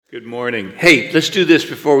Good morning. Hey, let's do this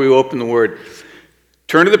before we open the Word.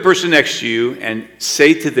 Turn to the person next to you and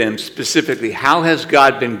say to them specifically, how has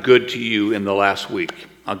God been good to you in the last week?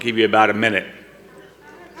 I'll give you about a minute.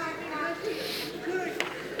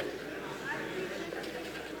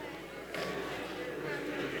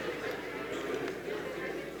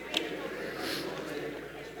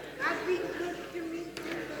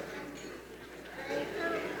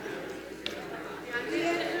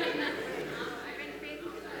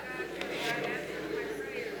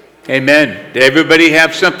 Amen. Did everybody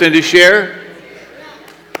have something to share?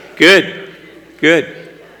 Good.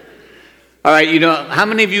 All right, how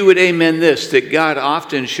many of you would amen this, that God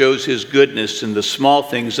often shows his goodness in the small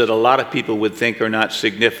things that a lot of people would think are not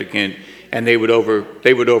significant and they would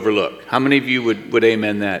overlook? How many of you would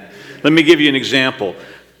amen that? Let me give you an example.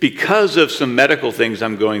 Because of some medical things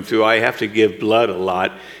I'm going through, I have to give blood a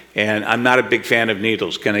lot, and I'm not a big fan of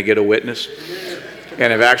needles. Can I get a witness?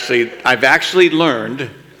 And I've actually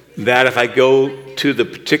learned that if I go to the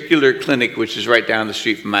particular clinic, which is right down the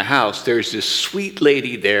street from my house, there's this sweet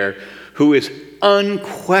lady there who is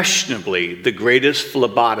unquestionably the greatest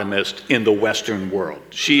phlebotomist in the Western world.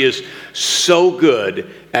 She is so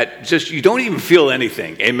good at just, you don't even feel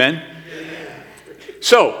anything. Amen?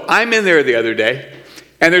 So I'm in there the other day,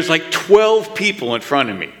 and there's like 12 people in front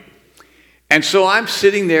of me. And so I'm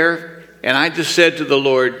sitting there, and I just said to the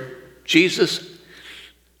Lord, Jesus,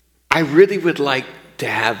 I really would like to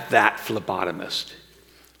have that phlebotomist.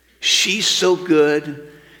 She's so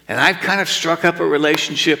good, and I've kind of struck up a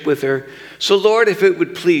relationship with her. So Lord, if it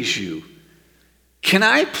would please you, can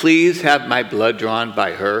I please have my blood drawn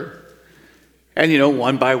by her? And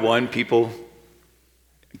one by one, people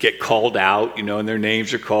get called out, and their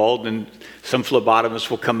names are called, and some phlebotomist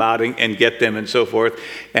will come out and get them and so forth.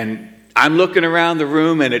 And I'm looking around the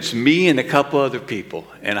room, and it's me and a couple other people.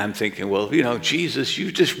 And I'm thinking, well, Jesus,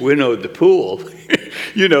 you just winnowed the pool.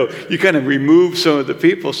 You kind of removed some of the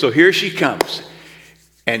people. So here she comes.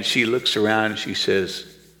 And she looks around and she says,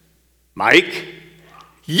 Mike?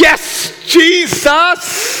 Yes,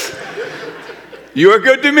 Jesus! You are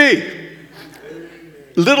good to me.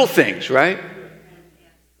 Little things, right?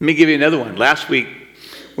 Let me give you another one. Last week,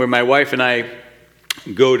 where my wife and I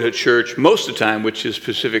go to church most of the time, which is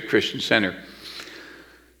Pacific Christian Center.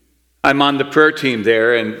 I'm on the prayer team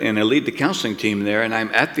there, and I lead the counseling team there, and I'm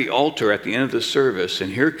at the altar at the end of the service,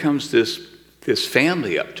 and here comes this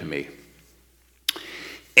family up to me.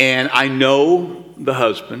 And I know the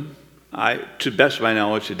husband. To the best of my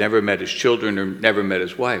knowledge, had never met his children or never met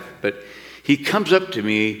his wife. But he comes up to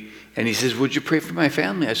me, and he says, would you pray for my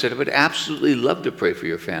family? I said, I would absolutely love to pray for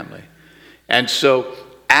your family. And so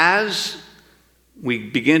as we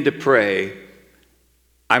begin to pray,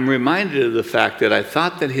 I'm reminded of the fact that I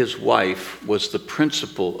thought that his wife was the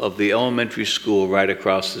principal of the elementary school right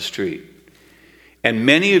across the street. And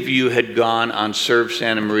many of you had gone on Serve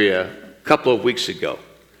Santa Maria a couple of weeks ago,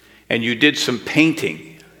 and you did some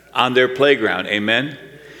painting on their playground, amen?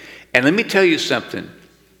 And let me tell you something.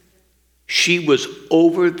 She was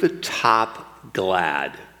over the top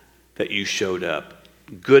glad that you showed up.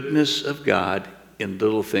 Goodness of God in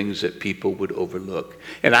little things that people would overlook.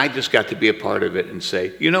 And I just got to be a part of it and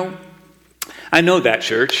say, I know that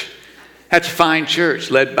church. That's a fine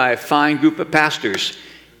church led by a fine group of pastors.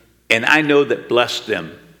 And I know that blessed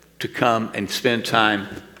them to come and spend time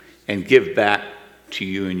and give back to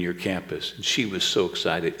you and your campus. And she was so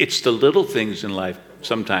excited. It's the little things in life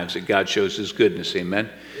sometimes that God shows his goodness, amen?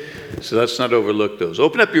 So let's not overlook those.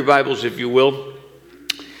 Open up your Bibles, if you will,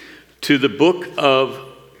 to the book of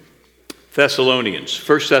Thessalonians,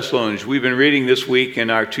 1 Thessalonians. We've been reading this week in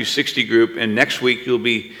our 260 group, and next week you'll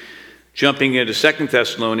be jumping into 2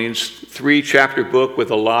 Thessalonians, 3-chapter book with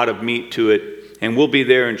a lot of meat to it, and we'll be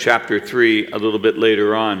there in chapter 3 a little bit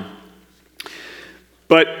later on.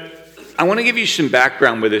 But I want to give you some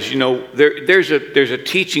background with this. There's a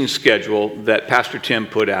teaching schedule that Pastor Tim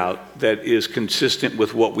put out that is consistent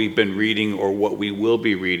with what we've been reading or what we will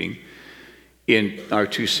be reading in our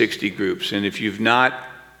 260 groups. And if you've not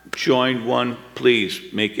joined one, please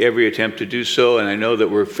make every attempt to do so. And I know that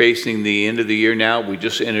we're facing the end of the year now. We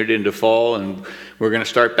just entered into fall, and we're going to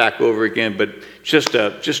start back over again. But just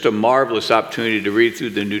a marvelous opportunity to read through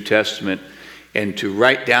the New Testament and to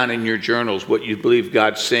write down in your journals what you believe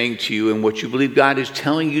God's saying to you and what you believe God is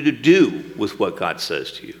telling you to do with what God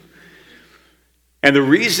says to you. And the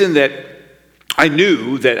reason that I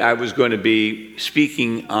knew that I was going to be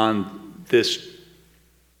speaking on this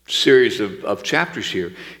series of chapters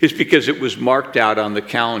here is because it was marked out on the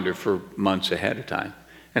calendar for months ahead of time.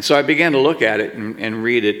 And so I began to look at it and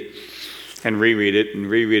read it and reread it and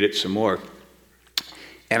reread it some more.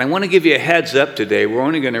 And I want to give you a heads up today. We're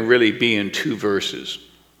only going to really be in 2 verses,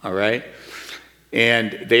 all right?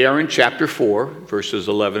 And they are in chapter 4, verses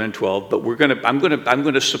 11 and 12. But I'm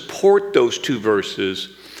going to support those 2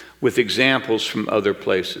 verses with examples from other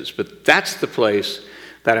places. But that's the place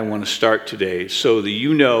that I want to start today, so that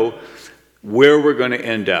you know where we're going to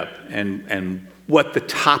end up and what the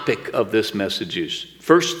topic of this message is.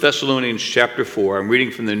 1 Thessalonians chapter 4, I'm reading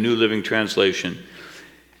from the New Living Translation,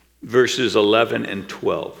 verses 11 and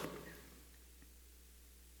 12.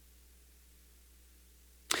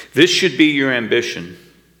 This should be your ambition,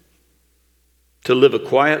 to live a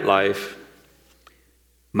quiet life,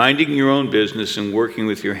 minding your own business and working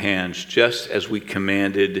with your hands, just as we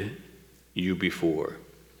commanded you before.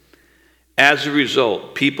 As a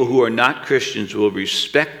result, people who are not Christians will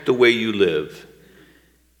respect the way you live,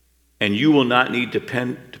 and you will not need to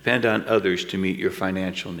depend on others to meet your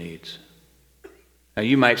financial needs. Now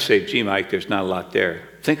you might say, gee, Mike, there's not a lot there.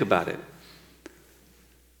 Think about it.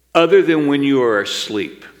 Other than when you are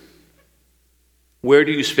asleep, where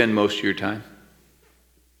do you spend most of your time?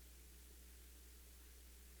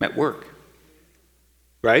 At work,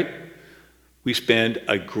 right? We spend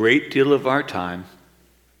a great deal of our time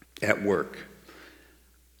at work.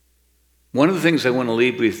 One of the things I want to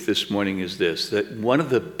leave with this morning is this, that one of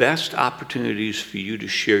the best opportunities for you to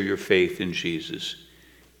share your faith in Jesus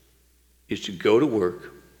is to go to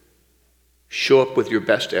work, show up with your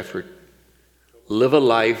best effort, live a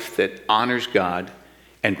life that honors God,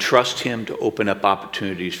 and trust Him to open up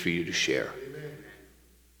opportunities for you to share.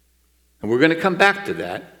 And we're going to come back to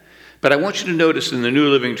that. But I want you to notice in the New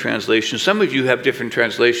Living Translation, some of you have different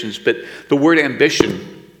translations, but the word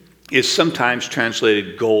ambition is sometimes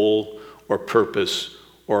translated goal or purpose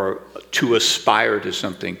or to aspire to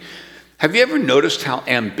something. Have you ever noticed how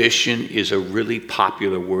ambition is a really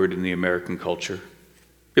popular word in the American culture?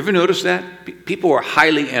 You ever notice that? People are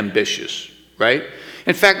highly ambitious, right?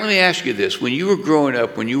 In fact, let me ask you this. When you were growing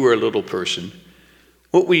up, when you were a little person,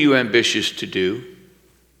 what were you ambitious to do?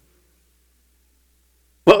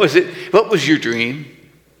 What was it? What was your dream?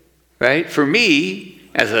 Right? For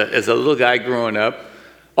me, as a little guy growing up,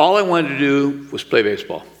 all I wanted to do was play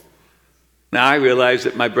baseball. Now I realize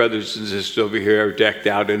that my brothers and sisters over here are decked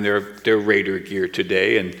out in their Raider gear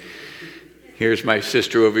today, and here's my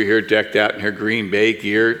sister over here decked out in her Green Bay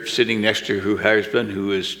gear, sitting next to her husband,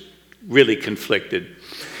 who is really conflicted.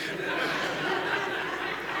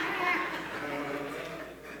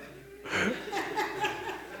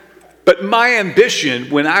 But my ambition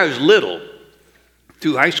when I was little,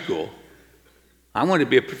 through high school, I wanted to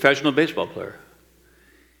be a professional baseball player.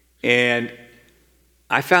 And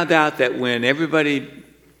I found out that when everybody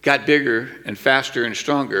got bigger and faster and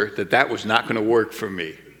stronger, that was not going to work for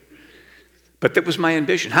me. But that was my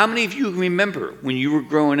ambition. How many of you remember when you were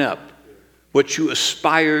growing up what you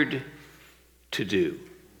aspired to do?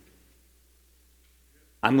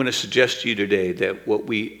 I'm going to suggest to you today that what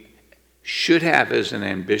we should have as an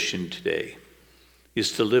ambition today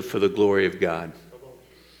is to live for the glory of God.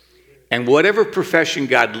 And whatever profession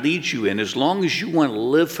God leads you in, as long as you want to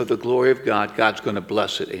live for the glory of God, God's going to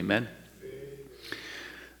bless it. Amen?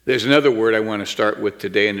 There's another word I want to start with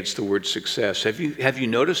today, and it's the word success. Have you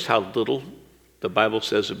noticed how little the Bible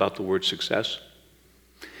says about the word success?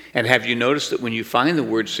 And have you noticed that when you find the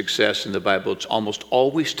word success in the Bible, it's almost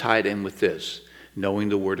always tied in with this, knowing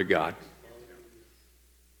the Word of God.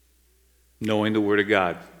 Knowing the Word of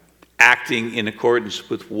God. Acting in accordance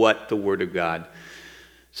with what the Word of God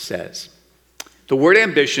says. The word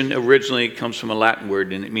ambition originally comes from a Latin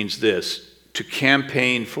word, and it means this, to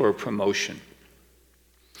campaign for a promotion.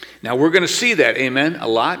 Now we're going to see that, amen, a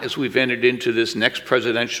lot as we've entered into this next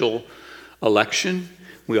presidential election.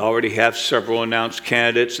 We already have several announced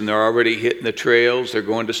candidates, and they're already hitting the trails. They're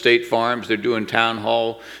going to state farms. They're doing town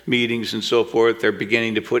hall meetings and so forth. They're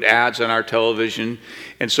beginning to put ads on our television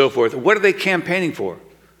and so forth. What are they campaigning for?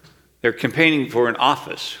 They're campaigning for an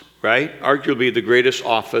office, right? Arguably the greatest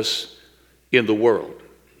office in the world,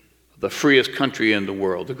 the freest country in the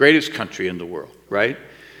world, the greatest country in the world, right?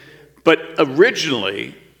 But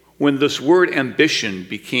originally, when this word ambition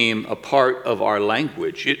became a part of our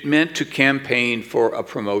language, it meant to campaign for a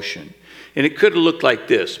promotion. And it could have looked like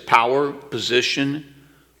this: power, position,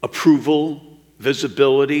 approval,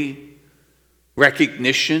 visibility,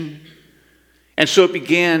 recognition. And so it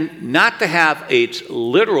began not to have its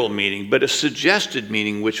literal meaning, but a suggested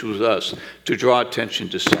meaning, which was us, to draw attention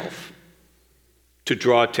to self. To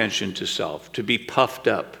draw attention to self, to be puffed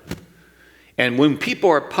up. And when people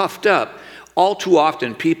are puffed up, all too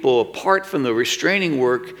often people, apart from the restraining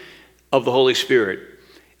work of the Holy Spirit,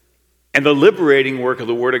 and the liberating work of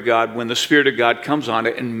the Word of God when the Spirit of God comes on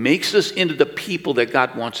it and makes us into the people that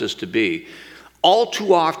God wants us to be. All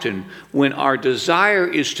too often, when our desire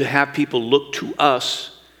is to have people look to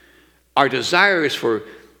us, our desire is for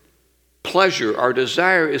pleasure, our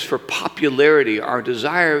desire is for popularity, our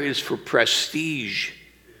desire is for prestige.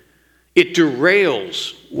 It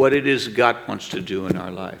derails what it is God wants to do in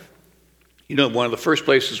our life. You know, one of the first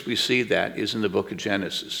places we see that is in the book of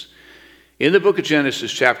Genesis. In the book of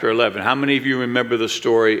Genesis, chapter 11, how many of you remember the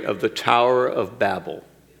story of the Tower of Babel,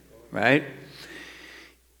 right?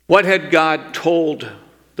 What had God told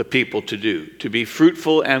the people to do? To be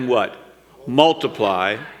fruitful and what?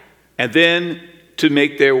 Multiply, and then to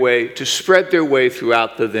make their way, to spread their way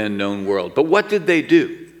throughout the then known world. But what did they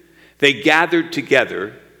do? They gathered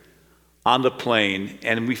together on the plain,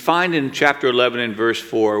 and we find in chapter 11 and verse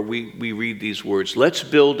 4, we read these words, "Let's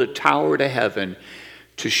build a tower to heaven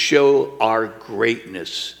to show our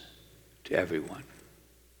greatness to everyone."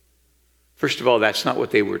 First of all, that's not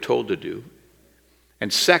what they were told to do.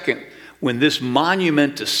 And second, when this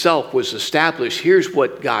monument to self was established, here's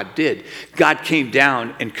what God did. God came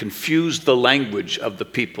down and confused the language of the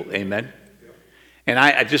people. Amen? And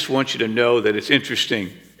I just want you to know that it's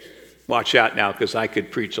interesting. Watch out now, because I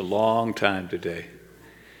could preach a long time today.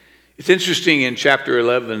 It's interesting in chapter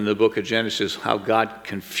 11 in the book of Genesis how God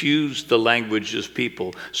confused the language of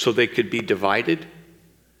people so they could be divided.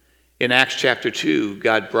 In Acts chapter 2,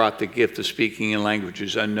 God brought the gift of speaking in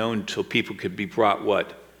languages unknown so people could be brought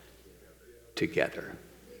what? Together.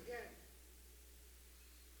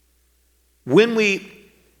 When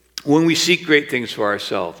we seek great things for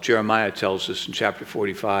ourselves, Jeremiah tells us in chapter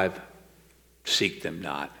 45, seek them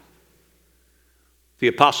not. The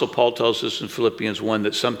Apostle Paul tells us in Philippians 1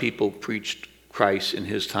 that some people preached Christ in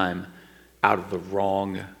his time out of the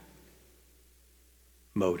wrong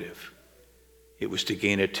motive. It was to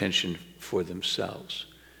gain attention for themselves.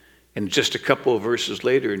 And just a couple of verses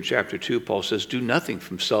later in chapter 2, Paul says, do nothing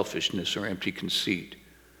from selfishness or empty conceit.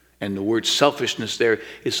 And the word selfishness there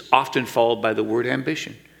is often followed by the word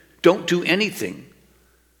ambition. Don't do anything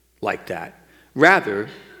like that. Rather,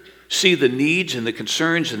 see the needs and the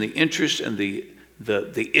concerns and the interests and the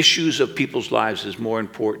issues of people's lives as more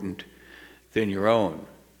important than your own.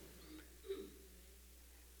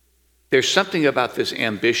 There's something about this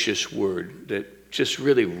ambitious word that just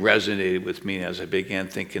really resonated with me as I began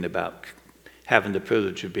thinking about having the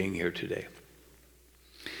privilege of being here today.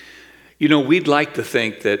 You know, we'd like to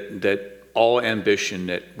think that all ambition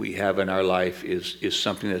that we have in our life is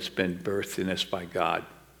something that's been birthed in us by God.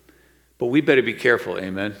 But we better be careful,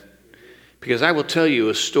 amen? Because I will tell you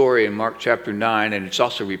a story in Mark chapter 9, and it's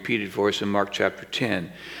also repeated for us in Mark chapter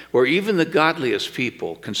 10, where even the godliest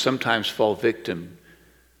people can sometimes fall victim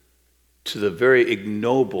to the very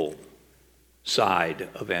ignoble side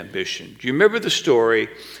of ambition. Do you remember the story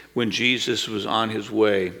when Jesus was on his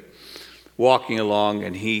way, walking along,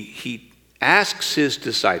 and he asks his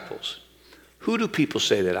disciples, who do people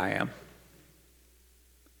say that I am?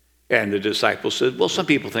 And the disciples said, well, some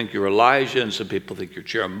people think you're Elijah, and some people think you're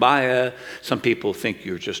Jeremiah, some people think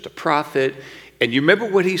you're just a prophet. And you remember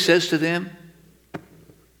what he says to them?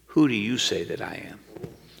 Who do you say that I am?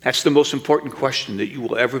 That's the most important question that you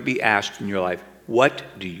will ever be asked in your life. What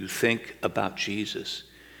do you think about Jesus?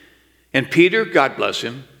 And Peter, God bless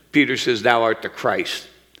him, Peter says, thou art the Christ,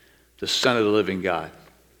 the Son of the living God.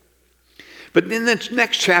 But in the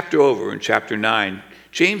next chapter over, in chapter 9,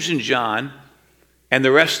 James and John and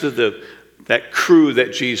the rest of that crew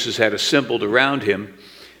that Jesus had assembled around him,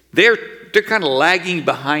 they're kind of lagging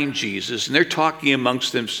behind Jesus, and they're talking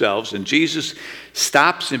amongst themselves, and Jesus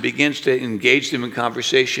stops and begins to engage them in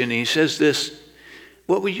conversation, and he says this,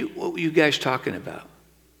 what were you guys talking about?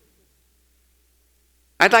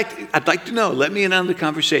 I'd like to know. Let me in on the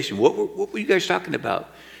conversation. What were you guys talking about?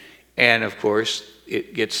 And of course,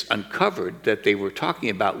 it gets uncovered that they were talking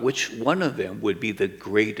about which one of them would be the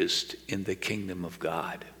greatest in the kingdom of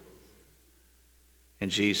God. And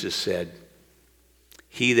Jesus said,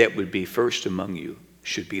 he that would be first among you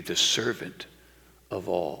should be the servant of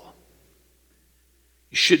all.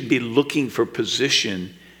 You shouldn't be looking for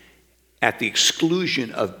position at the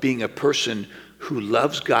exclusion of being a person who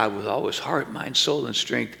loves God with all his heart, mind, soul, and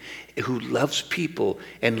strength, who loves people.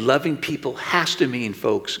 And loving people has to mean,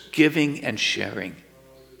 folks, giving and sharing.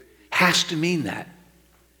 Has to mean that.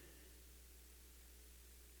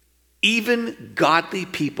 Even godly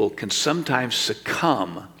people can sometimes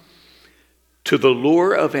succumb to the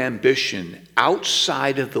lure of ambition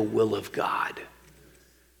outside of the will of God.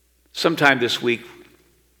 Sometime this week,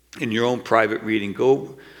 in your own private reading,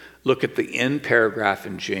 go look at the end paragraph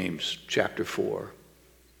in James chapter 4.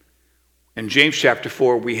 In James chapter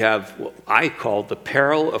 4, we have what I call the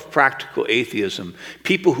peril of practical atheism.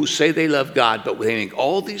 People who say they love God, but they make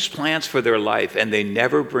all these plans for their life, and they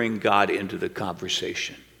never bring God into the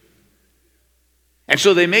conversation. And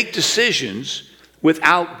so they make decisions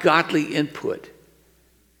without godly input.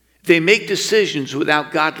 They make decisions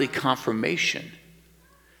without godly confirmation.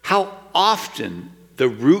 How often the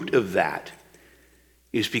root of that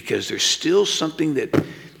is because there's still something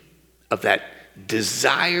of that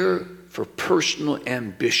desire for personal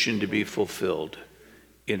ambition to be fulfilled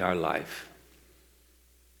in our life.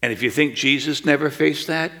 And if you think Jesus never faced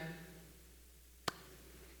that,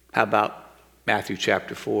 how about Matthew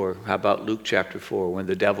chapter 4? How about Luke chapter 4 when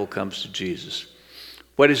the devil comes to Jesus?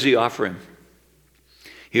 What does he offer him?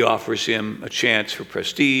 He offers him a chance for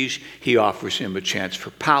prestige. He offers him a chance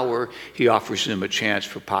for power. He offers him a chance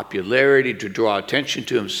for popularity, to draw attention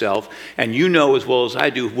to himself. And you know as well as I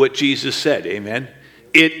do what Jesus said, amen?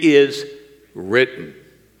 It is written.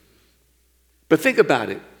 But think about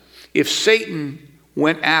it. If Satan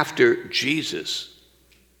went after Jesus,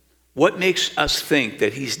 what makes us think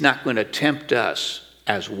that he's not going to tempt us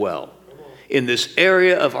as well in this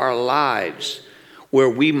area of our lives where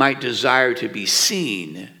we might desire to be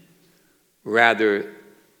seen rather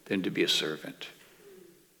than to be a servant?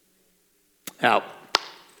 Now,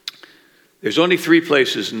 there's only 3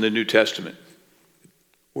 places in the New Testament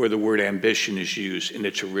where the word ambition is used in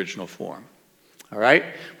its original form. All right?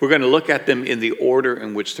 We're going to look at them in the order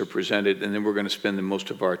in which they're presented, and then we're going to spend the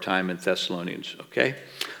most of our time in Thessalonians, okay?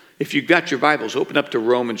 If you've got your Bibles, open up to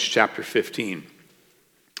Romans chapter 15.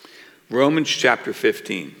 Romans chapter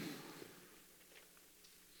 15.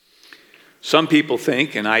 Some people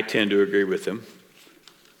think, and I tend to agree with them,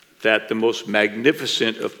 that the most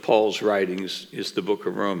magnificent of Paul's writings is the book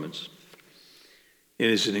of Romans. It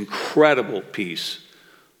is an incredible piece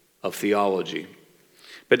of theology.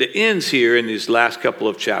 But it ends here in these last couple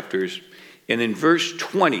of chapters, and in verse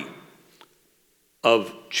 20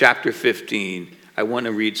 of chapter 15, I want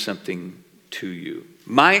to read something to you.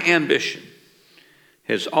 My ambition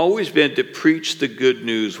has always been to preach the good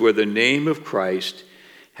news where the name of Christ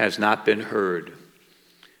has not been heard,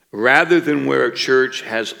 rather than where a church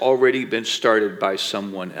has already been started by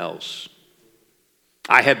someone else.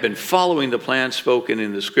 I have been following the plan spoken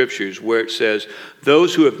in the scriptures where it says,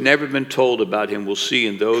 those who have never been told about him will see,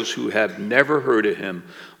 and those who have never heard of him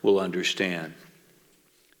will understand.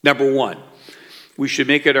 Number 1, we should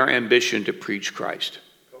make it our ambition to preach Christ.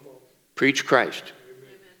 Preach Christ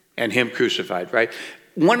and him crucified, right?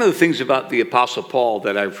 One of the things about the Apostle Paul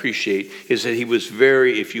that I appreciate is that he was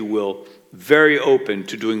very, if you will, very open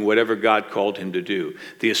to doing whatever God called him to do.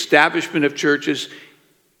 The establishment of churches,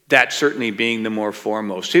 that certainly being the more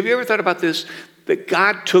foremost. Have you ever thought about this? That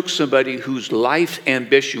God took somebody whose life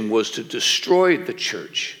ambition was to destroy the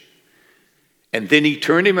church, and then he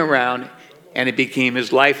turned him around, and it became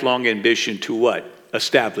his lifelong ambition to what?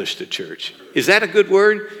 Establish the church. Is that a good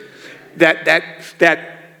word?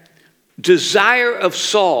 That desire of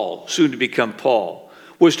Saul, soon to become Paul,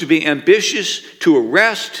 was to be ambitious to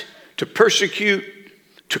arrest, to persecute,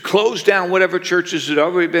 to close down whatever churches had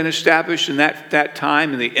already been established in that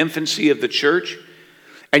time in the infancy of the church.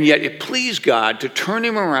 And yet it pleased God to turn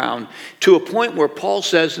him around to a point where Paul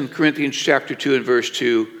says in Corinthians chapter 2 and verse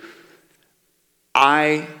 2,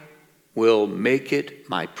 I will make it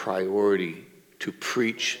my priority to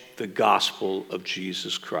preach the gospel of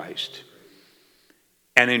Jesus Christ.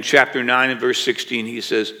 And in chapter 9 and verse 16 he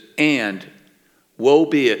says, and woe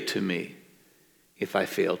be it to me if I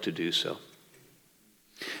fail to do so.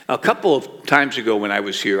 A couple of times ago when I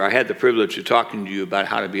was here, I had the privilege of talking to you about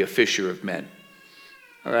how to be a fisher of men.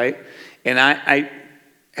 All right? And I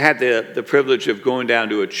had the privilege of going down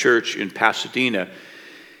to a church in Pasadena,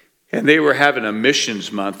 and they were having a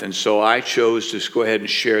missions month, and so I chose to go ahead and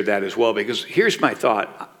share that as well, because here's my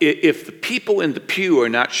thought. If the people in the pew are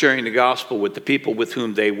not sharing the gospel with the people with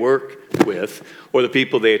whom they work with, or the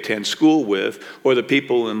people they attend school with, or the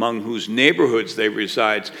people among whose neighborhoods they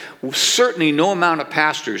reside, certainly no amount of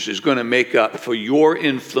pastors is going to make up for your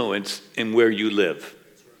influence in where you live.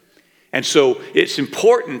 And so it's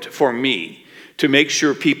important for me to make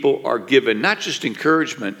sure people are given not just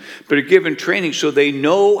encouragement, but are given training so they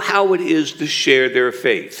know how it is to share their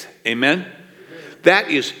faith. Amen? That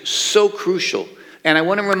is so crucial. And I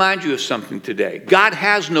want to remind you of something today. God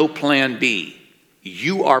has no plan B.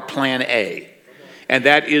 You are plan A. And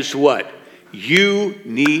that is what? You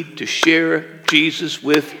need to share Jesus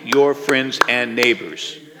with your friends and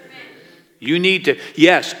neighbors. You need to,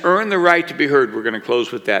 yes, earn the right to be heard. We're going to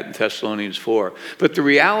close with that in Thessalonians 4. But the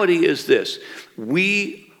reality is this.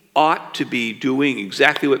 We ought to be doing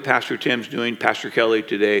exactly what Pastor Tim's doing, Pastor Kelly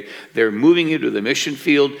today. They're moving into the mission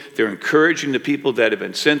field. They're encouraging the people that have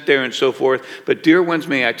been sent there and so forth. But dear ones,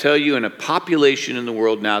 may I tell you, in a population in the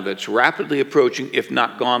world now that's rapidly approaching, if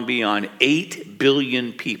not gone beyond, 8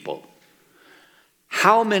 billion people,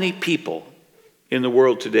 how many people in the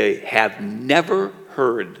world today have never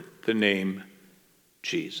heard the name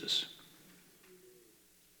Jesus?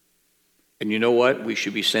 And you know what? We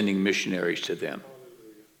should be sending missionaries to them,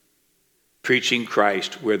 preaching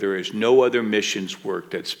Christ where there is no other missions work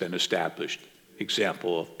that's been established.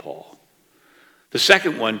 Example of Paul. The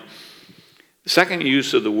second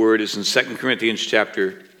use of the word is in 2 Corinthians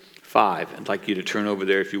chapter 5. I'd like you to turn over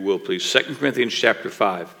there if you will, please. 2 Corinthians chapter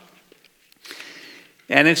 5.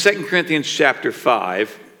 And in 2 Corinthians chapter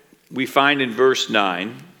 5, we find in verse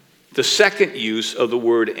 9 the second use of the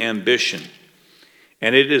word ambition.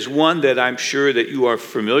 And it is one that I'm sure that you are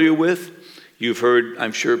familiar with. You've heard,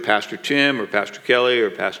 I'm sure, Pastor Tim or Pastor Kelly or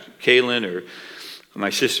Pastor Kaylin or my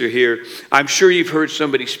sister here. I'm sure you've heard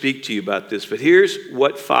somebody speak to you about this, but here's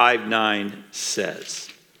what 5:9 says.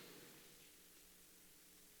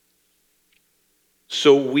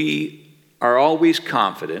 So we are always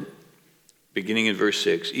confident, beginning in verse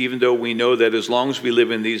 6, even though we know that as long as we live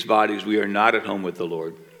in these bodies, we are not at home with the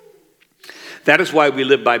Lord. That is why we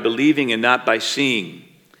live by believing and not by seeing.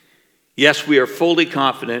 Yes, we are fully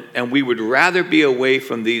confident, and we would rather be away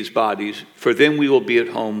from these bodies, for then we will be at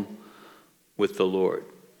home with the Lord.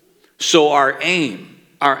 So our aim,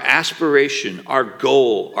 our aspiration, our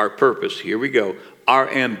goal, our purpose, here we go, our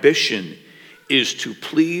ambition is to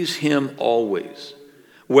please Him always,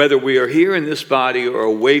 whether we are here in this body or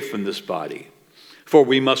away from this body. For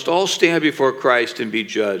we must all stand before Christ and be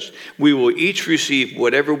judged. We will each receive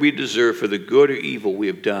whatever we deserve for the good or evil we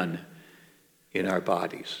have done in our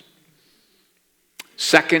bodies.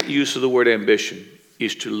 Second use of the word ambition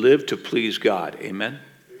is to live to please God. Amen?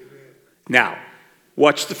 Now,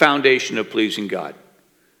 what's the foundation of pleasing God?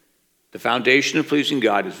 The foundation of pleasing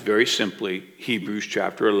God is very simply Hebrews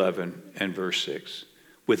chapter 11 and verse 6.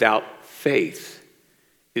 Without faith,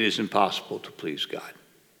 it is impossible to please God.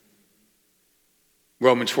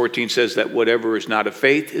 Romans 14 says that whatever is not of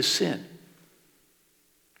faith is sin.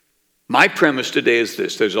 My premise today is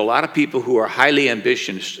this. There's a lot of people who are highly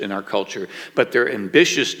ambitious in our culture, but their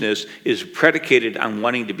ambitiousness is predicated on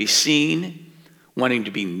wanting to be seen, wanting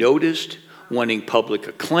to be noticed, wanting public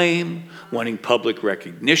acclaim, wanting public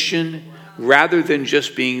recognition, rather than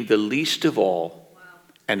just being the least of all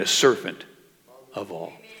and a servant of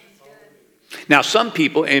all. Now, some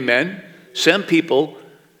people, amen, some people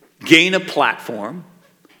gain a platform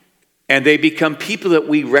and they become people that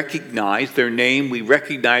we recognize, their name, we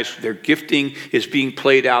recognize their gifting is being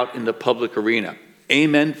played out in the public arena.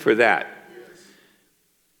 Amen for that.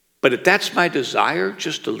 But if that's my desire,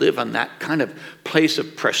 just to live on that kind of place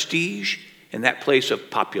of prestige and that place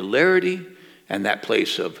of popularity and that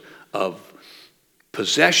place of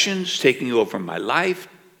possessions taking over my life,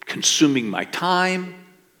 consuming my time,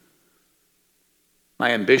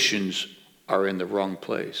 my ambitions are in the wrong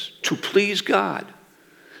place. To please God.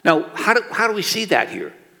 Now, how do we see that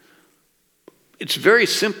here? It's very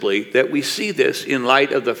simply that we see this in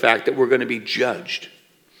light of the fact that we're going to be judged.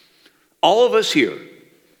 All of us here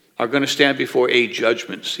are going to stand before a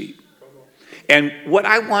judgment seat. And what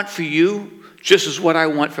I want for you, just as what I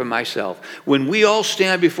want for myself, when we all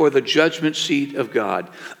stand before the judgment seat of God,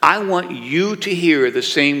 I want you to hear the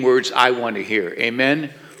same words I want to hear.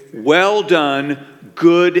 Amen? Well done,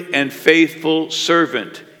 good and faithful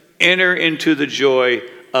servant. Enter into the joy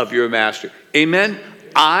of your master. Amen?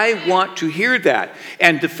 I want to hear that.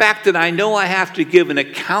 And the fact that I know I have to give an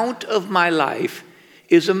account of my life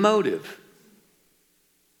is a motive.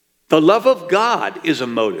 The love of God is a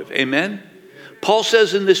motive. Amen? Paul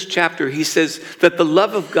says in this chapter, he says that the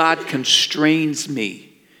love of God constrains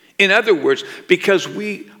me. In other words, because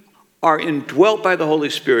we are indwelt by the Holy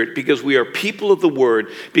Spirit, because we are people of the Word,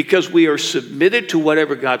 because we are submitted to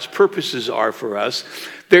whatever God's purposes are for us,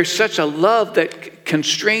 there's such a love that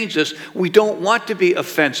constrains us. We don't want to be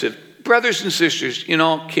offensive. Brothers and sisters, in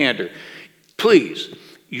all candor, please,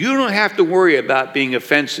 you don't have to worry about being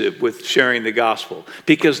offensive with sharing the gospel,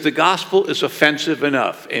 because the gospel is offensive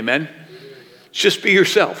enough. Amen? Just be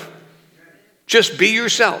yourself. Just be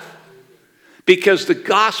yourself. Because the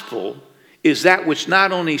gospel is that which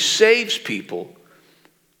not only saves people,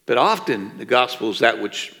 but often the gospel is that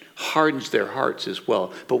which hardens their hearts as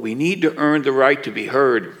well. But we need to earn the right to be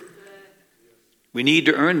heard. We need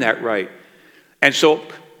to earn that right. And so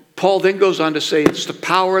Paul then goes on to say it's the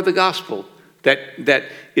power of the gospel that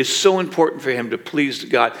is so important for him to please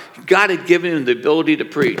God. God had given him the ability to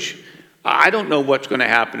preach. I don't know what's going to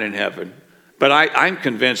happen in heaven, but I'm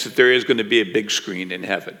convinced that there is going to be a big screen in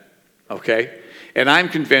heaven, okay? And I'm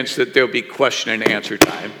convinced that there'll be question and answer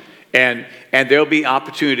time, and there'll be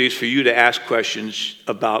opportunities for you to ask questions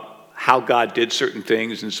about how God did certain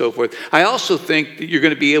things and so forth. I also think that you're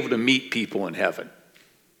going to be able to meet people in heaven,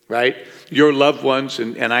 right? Your loved ones,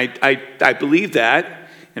 and I believe that.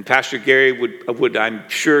 And Pastor Gary would, I'm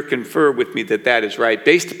sure, confer with me that that is right,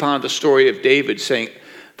 based upon the story of David saying,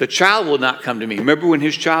 the child will not come to me. Remember when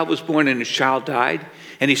his child was born and his child died?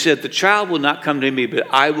 And he said, the child will not come to me,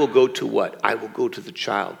 but I will go to what? I will go to the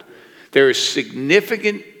child. There is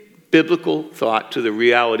significant biblical thought to the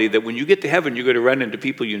reality that when you get to heaven, you're going to run into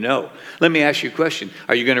people you know. Let me ask you a question.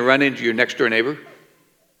 Are you going to run into your next door neighbor?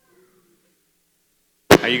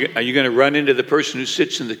 Are you going to run into the person who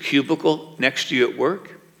sits in the cubicle next to you at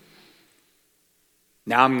work?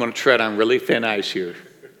 Now I'm going to tread on really thin ice here.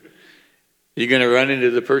 Are you going to run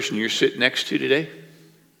into the person you're sitting next to today?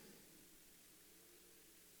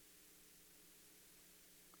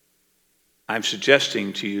 I'm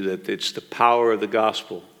suggesting to you that it's the power of the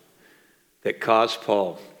gospel that caused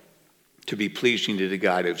Paul to be pleasing to the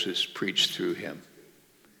God as was preached through him.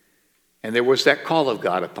 And there was that call of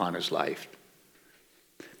God upon his life.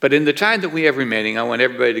 But in the time that we have remaining, I want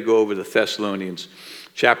everybody to go over to Thessalonians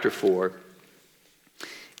chapter 4.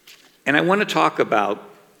 And I want to talk about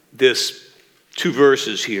this 2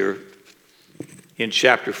 verses here in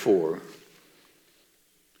chapter 4.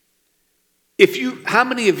 How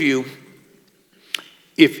many of you,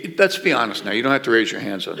 let's be honest now, you don't have to raise your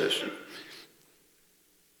hands on this.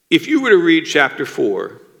 If you were to read chapter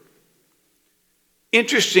 4,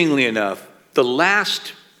 interestingly enough, the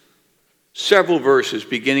last several verses,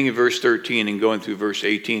 beginning in verse 13 and going through verse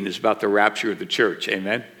 18, is about the rapture of the church.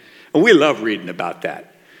 Amen? And we love reading about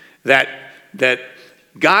that. That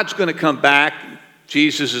God's going to come back,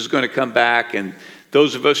 Jesus is going to come back, and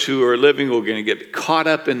those of us who are living, we're going to get caught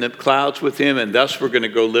up in the clouds with him, and thus we're going to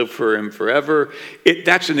go live for him forever.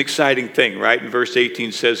 That's an exciting thing, right? And verse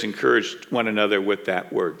 18 says, encourage one another with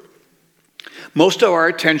that word. Most of our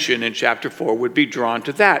attention in chapter 4 would be drawn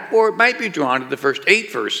to that, or it might be drawn to the first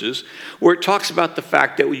 8 verses, where it talks about the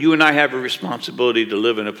fact that you and I have a responsibility to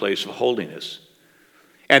live in a place of holiness,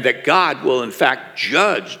 and that God will, in fact,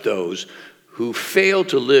 judge those who fail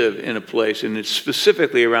to live in a place, and it's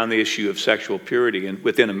specifically around the issue of sexual purity, and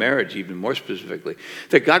within a marriage even more specifically,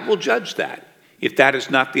 that God will judge that if that is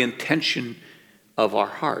not the intention of our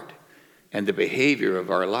heart and the behavior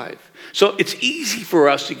of our life. So it's easy for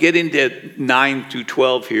us to get into 9 through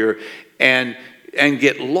 12 here and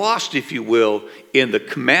get lost, if you will, in the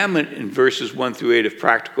commandment in verses 1 through 8 of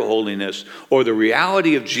practical holiness, or the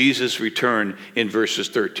reality of Jesus' return in verses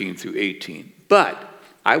 13 through 18. But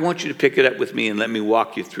I want you to pick it up with me and let me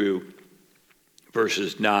walk you through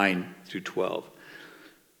verses 9 through 12.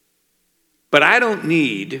 But I don't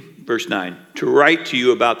need, verse 9, to write to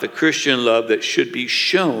you about the Christian love that should be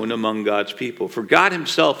shown among God's people, for God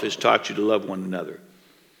himself has taught you to love one another.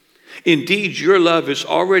 Indeed, your love is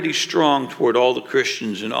already strong toward all the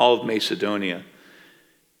Christians in all of Macedonia.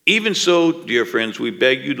 Even so, dear friends, we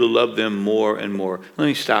beg you to love them more and more. Let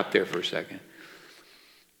me stop there for a second.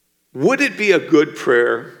 Would it be a good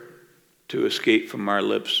prayer to escape from our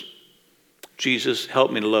lips? Jesus,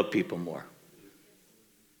 help me to love people more.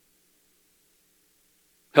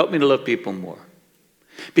 Help me to love people more.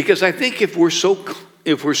 Because I think if we're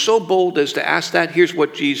so bold as to ask that, here's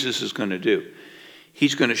what Jesus is going to do.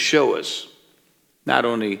 He's going to show us not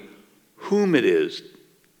only whom it is,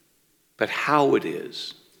 but how it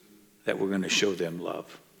is that we're going to show them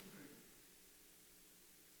love.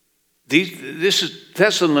 This is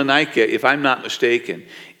Thessalonica, if I'm not mistaken.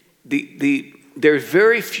 There's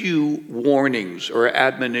very few warnings or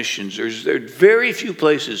admonitions. There's very few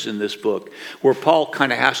places in this book where Paul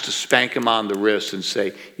kind of has to spank him on the wrist and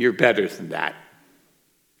say, you're better than that.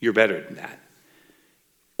 You're better than that.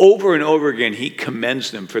 Over and over again, he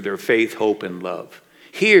commends them for their faith, hope, and love.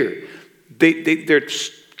 Here, their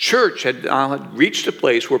church had reached a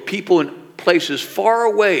place where people in places far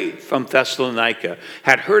away from Thessalonica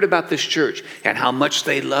had heard about this church and how much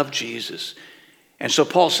they loved Jesus. And so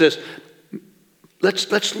Paul says,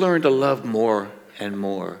 let's learn to love more and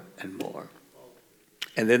more and more.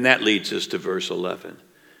 And then that leads us to verse 11.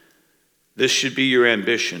 This should be your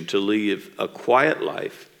ambition, to live a quiet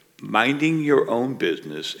life, minding your own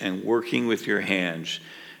business and working with your hands,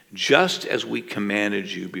 just as we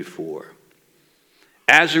commanded you before.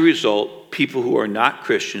 As a result, people who are not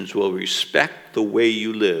Christians will respect the way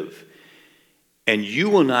you live, and you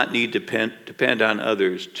will not need to depend on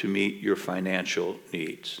others to meet your financial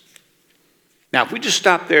needs. Now, if we just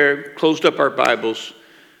stopped there, closed up our Bibles,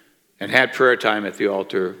 and had prayer time at the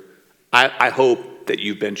altar, I hope that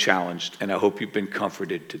you've been challenged, and I hope you've been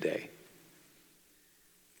comforted today.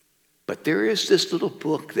 But there is this little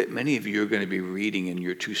book that many of you are going to be reading in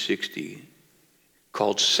your 260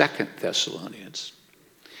 called 2 Thessalonians.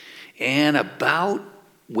 And about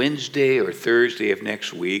Wednesday or Thursday of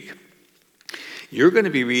next week, you're going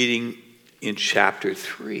to be reading in chapter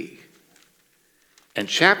 3. And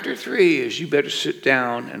chapter 3 is you better sit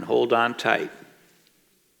down and hold on tight,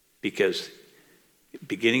 because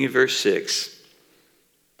beginning in verse 6,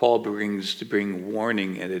 Paul brings to bring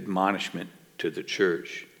warning and admonishment to the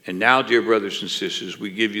church. And now, dear brothers and sisters, we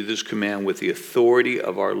give you this command with the authority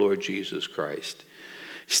of our Lord Jesus Christ.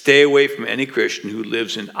 Stay away from any Christian who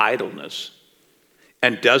lives in idleness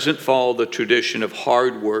and doesn't follow the tradition of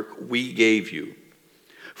hard work we gave you.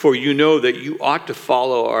 For you know that you ought to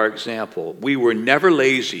follow our example. We were never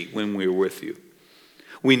lazy when we were with you.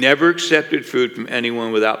 We never accepted food from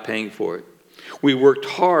anyone without paying for it. We worked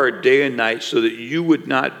hard day and night so that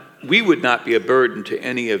we would not be a burden to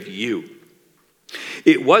any of you.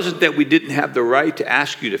 It wasn't that we didn't have the right to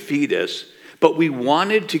ask you to feed us, but we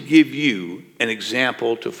wanted to give you an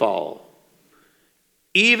example to follow.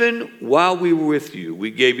 Even while we were with you,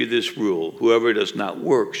 we gave you this rule: whoever does not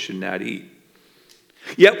work should not eat.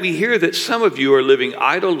 Yet we hear that some of you are living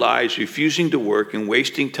idle lives, refusing to work and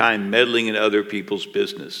wasting time meddling in other people's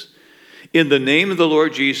business. In the name of the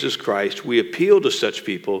Lord Jesus Christ, we appeal to such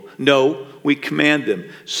people. No, we command them,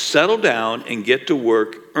 settle down and get to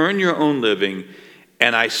work, earn your own living.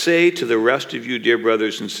 And I say to the rest of you, dear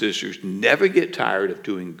brothers and sisters, never get tired of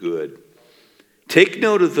doing good. Take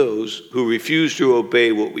note of those who refuse to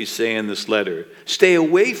obey what we say in this letter. Stay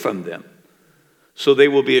away from them, so they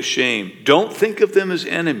will be ashamed. Don't think of them as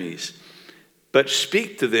enemies, but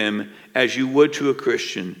speak to them as you would to a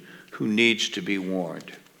Christian who needs to be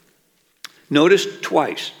warned. Notice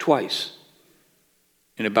twice,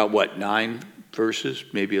 in about 9 verses,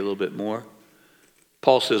 maybe a little bit more,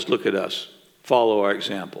 Paul says, look at us, follow our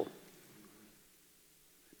example.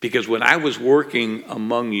 Because when I was working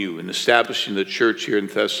among you and establishing the church here in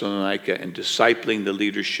Thessalonica and discipling the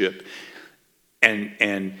leadership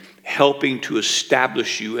and helping to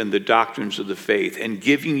establish you in the doctrines of the faith and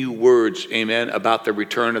giving you words, amen, about the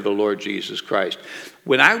return of the Lord Jesus Christ.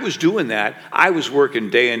 When I was doing that, I was working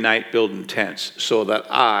day and night building tents so that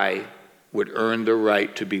I would earn the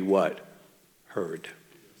right to be what? Heard.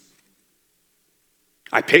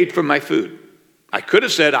 I paid for my food. I could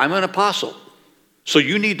have said, I'm an apostle, so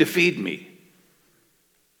you need to feed me.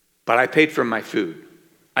 But I paid for my food.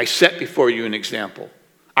 I set before you an example.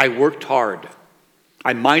 I worked hard.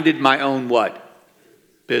 I minded my own what?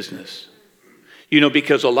 Business.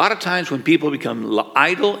 Because a lot of times when people become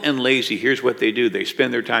idle and lazy, here's what they do. They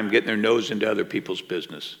spend their time getting their nose into other people's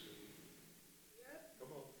business.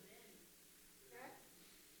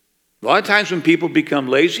 A lot of times when people become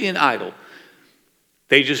lazy and idle,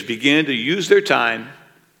 they just begin to use their time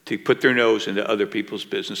to put their nose into other people's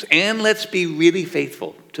business. And let's be really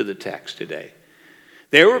faithful to the text today.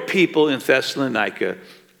 There were people in Thessalonica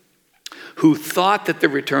who thought that the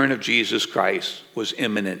return of Jesus Christ was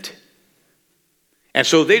imminent. And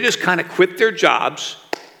so they just kind of quit their jobs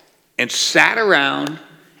and sat around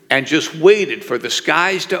and just waited for the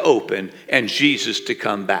skies to open and Jesus to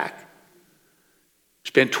come back.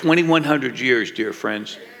 It's been 2,100 years, dear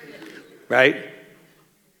friends, right?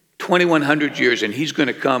 2,100 years, and he's going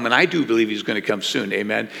to come, and I do believe he's going to come soon,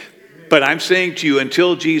 amen? But I'm saying to you,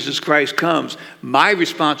 until Jesus Christ comes, my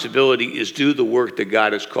responsibility is do the work that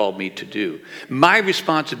God has called me to do. My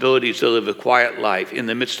responsibility is to live a quiet life in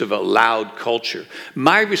the midst of a loud culture.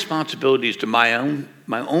 My responsibility is to my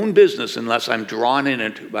own business unless I'm drawn in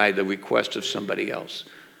it by the request of somebody else.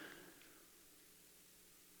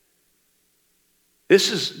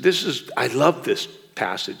 This is I love this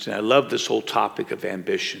passage, and I love this whole topic of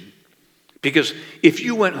ambition. Because if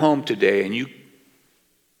you went home today and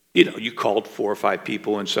you called 4 or 5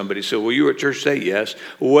 people and somebody said, well, you were at church today? Yes.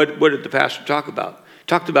 Well, what did the pastor talk about?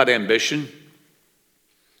 Talked about ambition.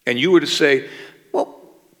 And you were to say, well,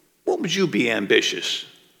 what would you be ambitious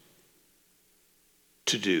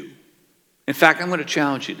to do? In fact, I'm going to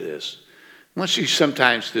challenge you to this. I want you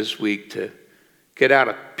sometimes this week to get out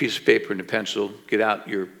a piece of paper and a pencil, get out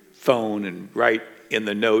your phone and write in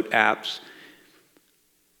the note apps.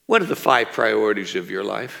 What are the 5 priorities of your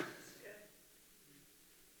life?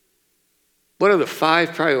 What are the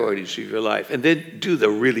 5 priorities of your life? And then do the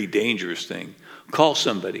really dangerous thing. Call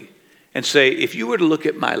somebody and say, if you were to look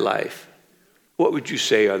at my life, what would you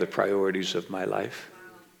say are the priorities of my life?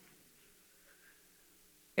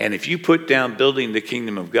 And if you put down building the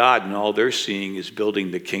kingdom of God and all they're seeing is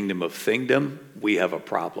building the kingdom of thingdom, we have a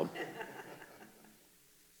problem.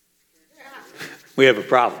 We have a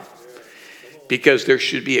problem. Because there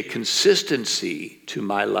should be a consistency to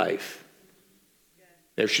my life.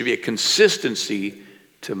 There should be a consistency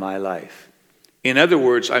to my life. In other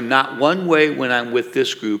words, I'm not one way when I'm with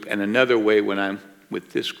this group and another way when I'm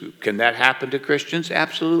with this group. Can that happen to Christians?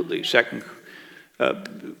 Absolutely.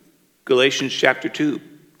 Galatians chapter 2,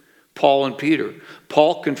 Paul and Peter.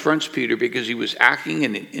 Paul confronts Peter because he was acting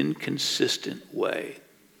in an inconsistent way.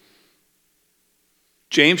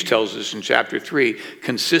 James tells us in chapter 3,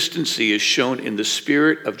 consistency is shown in the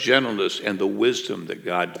spirit of gentleness and the wisdom that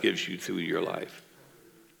God gives you through your life.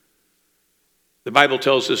 The Bible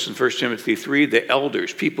tells us in 1 Timothy 3, the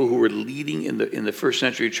elders, people who were leading in the first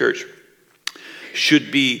century church,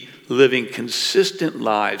 should be living consistent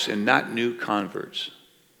lives and not new converts.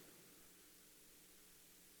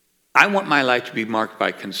 I want my life to be marked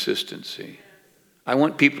by consistency. I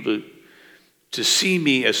want people to see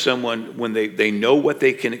me as someone when they know what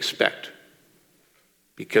they can expect,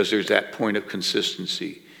 because there's that point of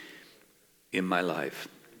consistency in my life.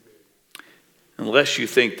 Unless you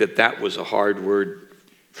think that was a hard word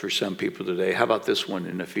for some people today, how about this one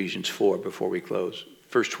in Ephesians 4 before we close?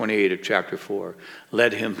 Verse 28 of chapter 4.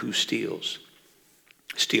 Let him who steals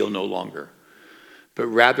steal no longer, but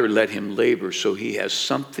rather let him labor so he has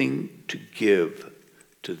something to give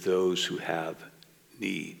to those who have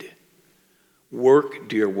need. Work,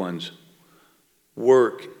 dear ones,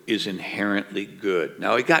 work is inherently good.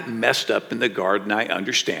 Now, it got messed up in the garden. I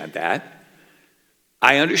understand that.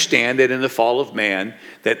 I understand that in the fall of man,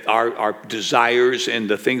 that our desires and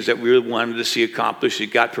the things that we wanted to see accomplished, it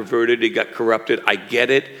got perverted, it got corrupted. I get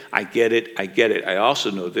it. I also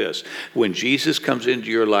know this. When Jesus comes into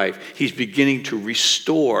your life, he's beginning to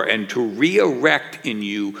restore and to re-erect in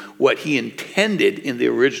you what he intended in the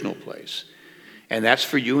original place. And that's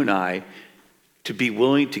for you and I to be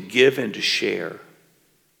willing to give and to share,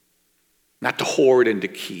 not to hoard and to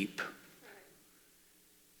keep.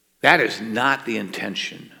 That is not the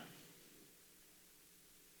intention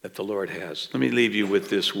that the Lord has. Let me leave you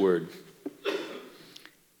with this word.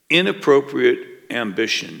 Inappropriate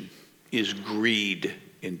ambition is greed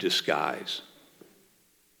in disguise.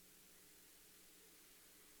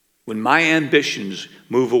 When my ambitions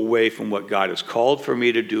move away from what God has called for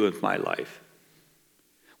me to do in my life,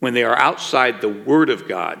 when they are outside the Word of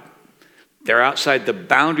God, they're outside the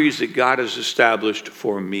boundaries that God has established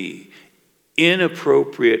for me.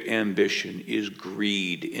 Inappropriate ambition is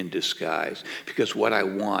greed in disguise, because what I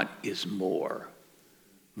want is more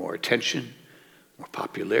attention, more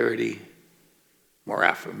popularity, more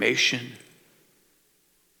affirmation,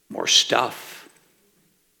 more stuff,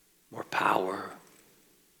 more power.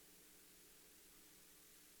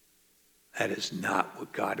 That is not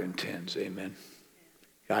what God intends. Amen.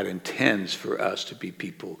 God intends for us to be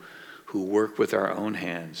people who work with our own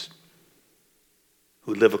hands,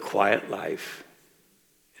 who live a quiet life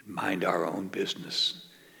and mind our own business.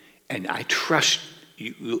 And I trust,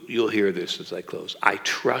 you'll hear this as I close, I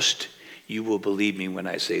trust you will believe me when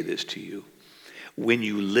I say this to you. When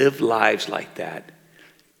you live lives like that,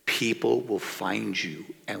 people will find you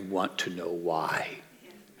and want to know why.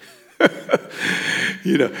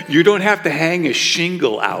 You don't have to hang a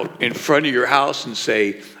shingle out in front of your house and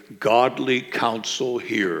say, godly counsel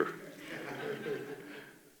here.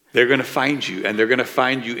 They're going to find you, and they're going to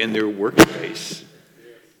find you in their workplace.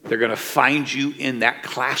 They're going to find you in that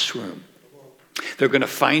classroom. They're going to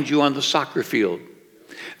find you on the soccer field.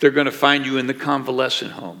 They're going to find you in the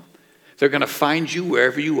convalescent home. They're going to find you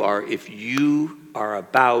wherever you are if you are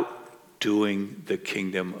about doing the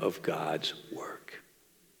kingdom of God's work.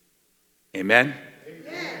 Amen?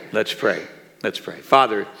 Amen. Let's pray.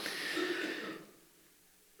 Father,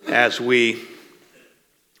 as we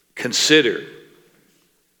consider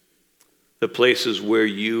the places where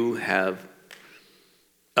you have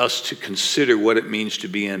us to consider what it means to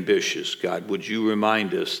be ambitious, God, would you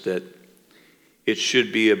remind us that it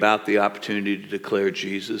should be about the opportunity to declare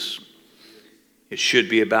Jesus. It should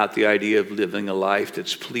be about the idea of living a life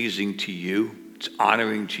that's pleasing to you, it's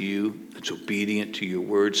honoring to you, it's obedient to your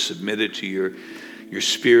word, submitted to your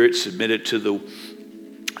spirit, submitted to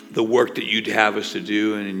the work that you'd have us to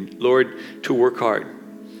do, and Lord, to work hard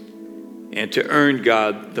and to earn,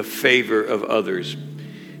 God, the favor of others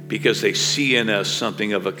because they see in us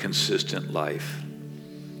something of a consistent life.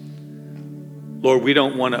 Lord, we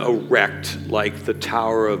don't want to erect like the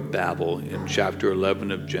Tower of Babel in chapter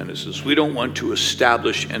 11 of Genesis. We don't want to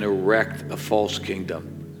establish and erect a false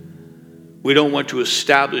kingdom. We don't want to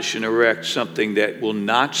establish and erect something that will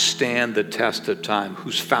not stand the test of time,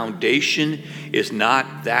 whose foundation is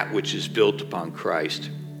not that which is built upon Christ,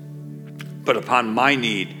 but upon my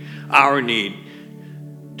need, our need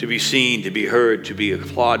to be seen, to be heard, to be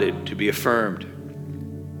applauded, to be affirmed,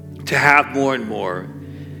 to have more and more,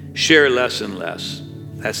 share less and less.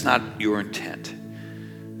 That's not your intent.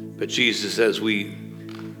 But Jesus, as we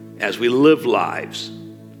live lives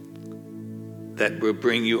that will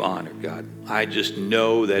bring you honor, God, I just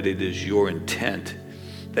know that it is your intent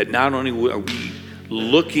that not only are we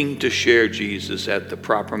looking to share Jesus at the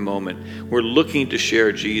proper moment, we're looking to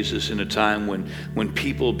share Jesus in a time when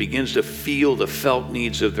people begins to feel the felt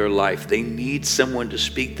needs of their life. They need someone to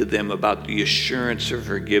speak to them about the assurance of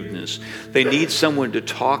forgiveness. They need someone to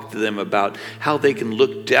talk to them about how they can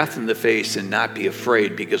look death in the face and not be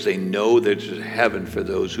afraid, because they know there's a heaven for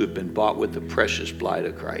those who have been bought with the precious blood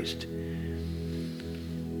of Christ.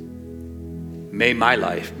 May my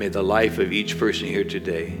life, may the life of each person here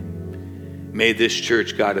today, may this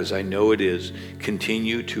church, God, as I know it is,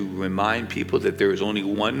 continue to remind people that there is only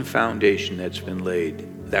one foundation that's been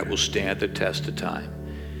laid that will stand the test of time,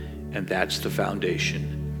 and that's the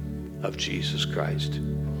foundation of Jesus Christ.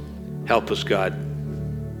 Help us, God,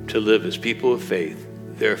 to live as people of faith,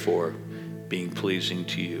 therefore being pleasing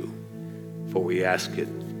to you. For we ask it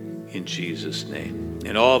in Jesus' name.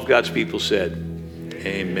 And all of God's people said,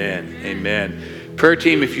 amen. Amen. Prayer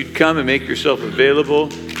team, if you'd come and make yourself available.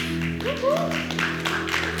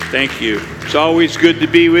 Thank you. It's always good to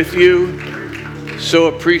be with you. So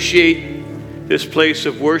appreciate this place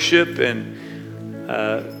of worship, and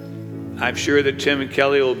I'm sure that Tim and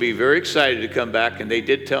Kelly will be very excited to come back, and they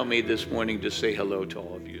did tell me this morning to say hello to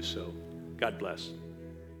all of you. So God bless.